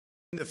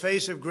In the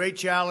face of great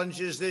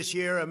challenges this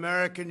year,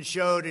 Americans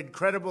showed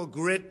incredible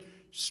grit,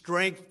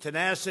 strength,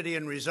 tenacity,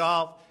 and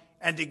resolve,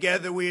 and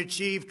together we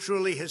achieved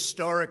truly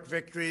historic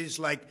victories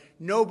like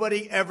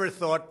nobody ever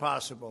thought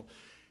possible.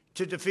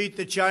 To defeat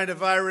the China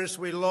virus,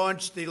 we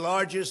launched the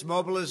largest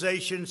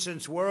mobilization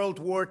since World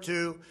War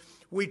II.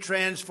 We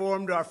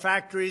transformed our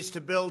factories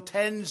to build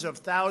tens of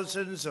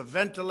thousands of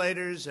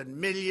ventilators and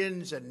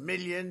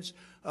millions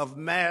of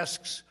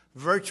masks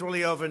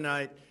virtually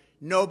overnight.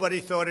 Nobody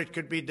thought it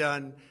could be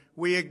done.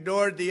 We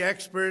ignored the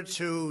experts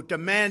who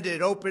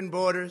demanded open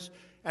borders,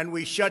 and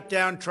we shut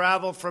down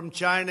travel from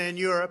China and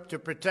Europe to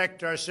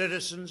protect our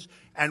citizens,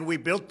 and we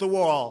built the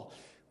wall.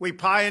 We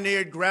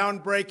pioneered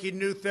groundbreaking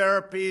new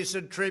therapies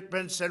and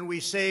treatments, and we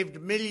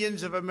saved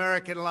millions of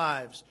American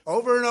lives.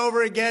 Over and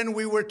over again,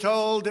 we were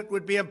told it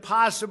would be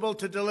impossible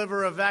to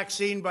deliver a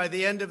vaccine by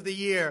the end of the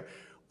year.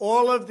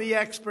 All of the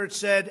experts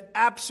said,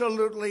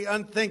 absolutely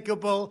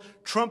unthinkable.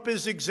 Trump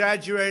is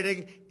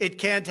exaggerating. It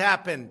can't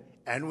happen.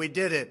 And we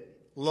did it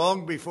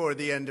long before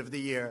the end of the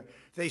year.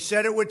 They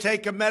said it would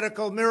take a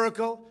medical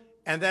miracle,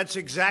 and that's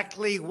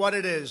exactly what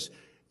it is.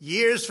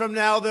 Years from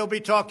now, they'll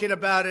be talking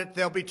about it.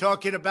 They'll be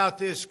talking about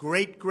this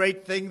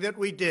great thing that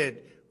we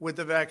did with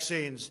the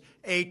vaccines.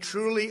 A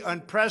truly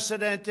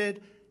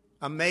unprecedented,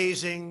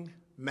 amazing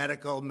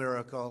medical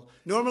miracle.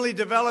 Normally,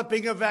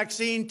 developing a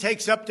vaccine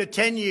takes up to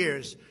 10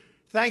 years.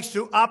 Thanks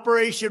to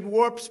Operation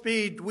Warp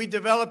Speed, we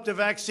developed a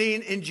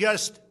vaccine in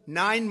just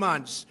 9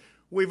 months.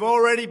 We've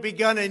already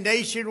begun a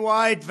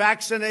nationwide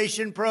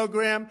vaccination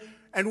program,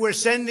 and we're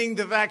sending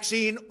the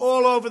vaccine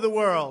all over the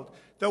world.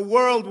 The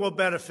world will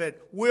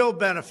benefit, we'll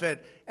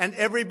benefit, and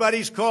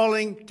everybody's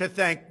calling to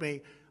thank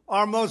me.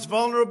 Our most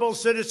vulnerable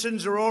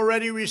citizens are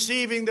already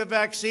receiving the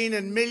vaccine,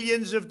 and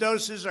millions of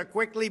doses are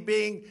quickly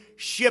being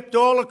shipped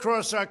all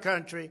across our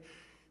country.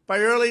 By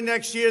early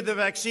next year, the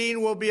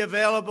vaccine will be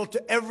available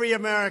to every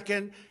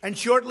American, and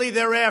shortly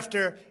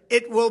thereafter,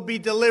 it will be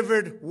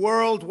delivered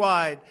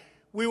worldwide.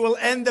 We will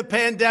end the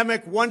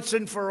pandemic once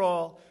and for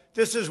all.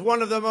 This is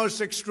one of the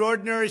most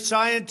extraordinary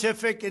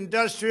scientific,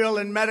 industrial,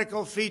 and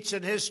medical feats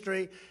in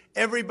history.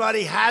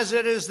 Everybody has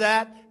it as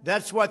that.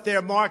 That's what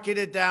they're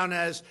marketed down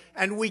as.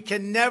 And we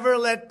can never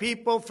let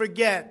people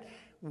forget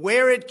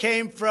where it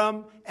came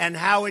from and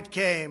how it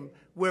came.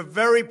 We're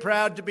very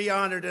proud to be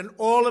honored, and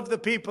all of the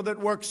people that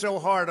worked so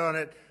hard on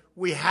it,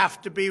 we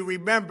have to be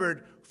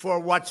remembered for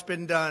what's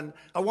been done.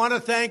 I want to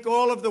thank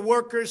all of the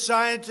workers,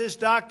 scientists,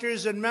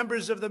 doctors, and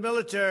members of the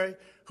military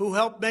who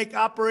helped make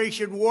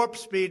Operation Warp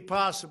Speed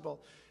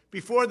possible.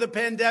 Before the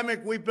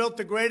pandemic, we built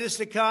the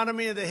greatest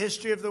economy in the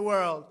history of the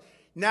world.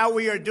 Now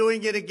we are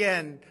doing it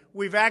again.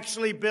 We've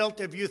actually built,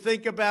 if you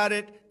think about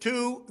it,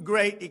 2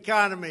 great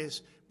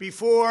economies,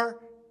 before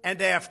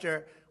and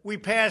after. We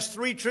passed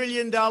 $3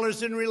 trillion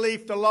in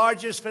relief, the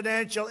largest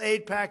financial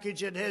aid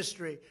package in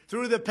history.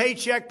 Through the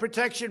Paycheck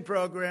Protection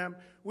Program,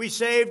 we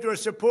saved or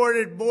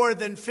supported more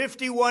than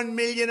 51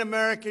 million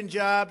American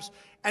jobs,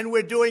 and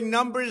we're doing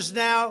numbers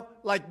now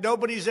like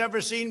nobody's ever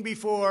seen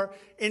before,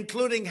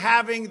 including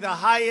having the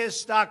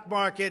highest stock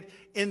market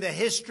in the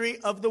history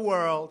of the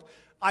world.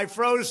 I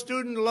froze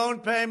student loan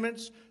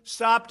payments,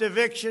 stopped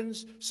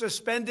evictions,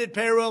 suspended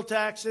payroll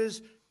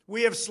taxes.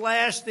 We have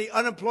slashed the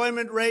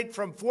unemployment rate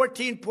from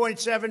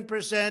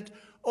 14.7%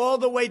 all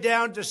the way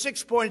down to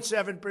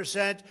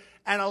 6.7%,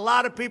 and a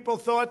lot of people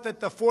thought that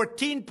the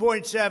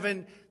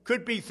 14.7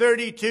 could be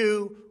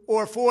 32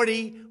 or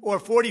 40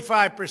 or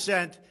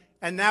 45%,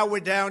 and now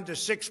we're down to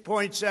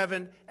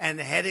 6.7 and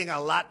heading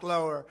a lot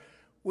lower.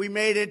 We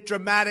made it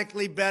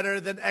dramatically better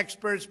than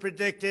experts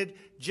predicted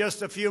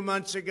just a few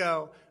months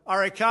ago.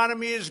 Our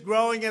economy is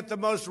growing at the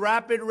most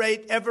rapid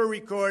rate ever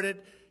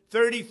recorded,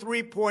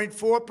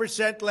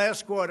 33.4%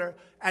 last quarter,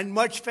 and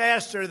much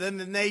faster than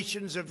the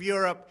nations of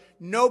Europe.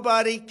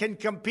 Nobody can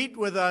compete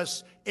with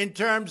us in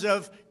terms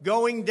of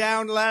going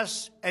down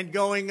less and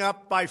going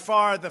up by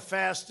far the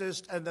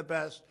fastest and the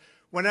best.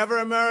 Whenever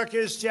America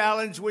is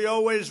challenged, we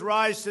always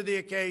rise to the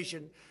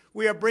occasion.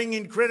 We are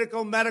bringing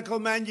critical medical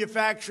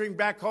manufacturing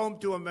back home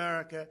to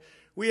America.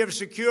 We have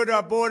secured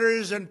our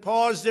borders and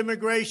paused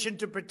immigration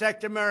to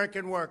protect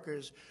American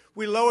workers.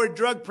 We lowered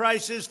drug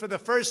prices for the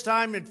first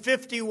time in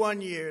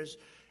 51 years.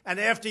 And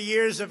after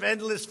years of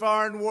endless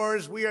foreign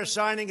wars, we are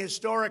signing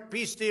historic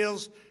peace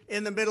deals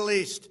in the Middle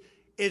East.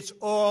 It's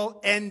all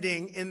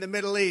ending in the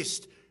Middle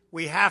East.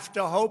 We have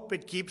to hope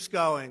it keeps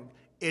going.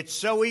 It's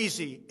so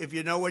easy if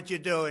you know what you're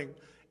doing.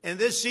 In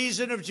this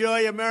season of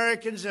joy,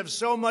 Americans have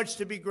so much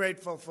to be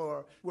grateful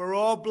for. We're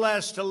all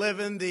blessed to live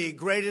in the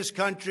greatest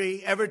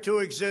country ever to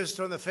exist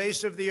on the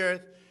face of the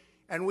earth,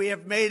 and we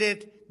have made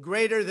it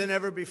greater than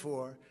ever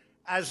before.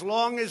 As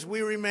long as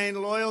we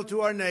remain loyal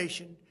to our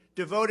nation,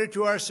 devoted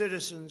to our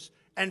citizens,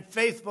 and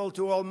faithful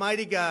to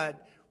Almighty God,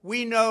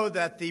 we know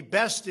that the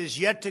best is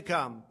yet to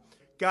come.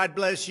 God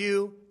bless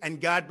you, and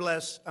God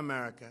bless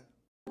America.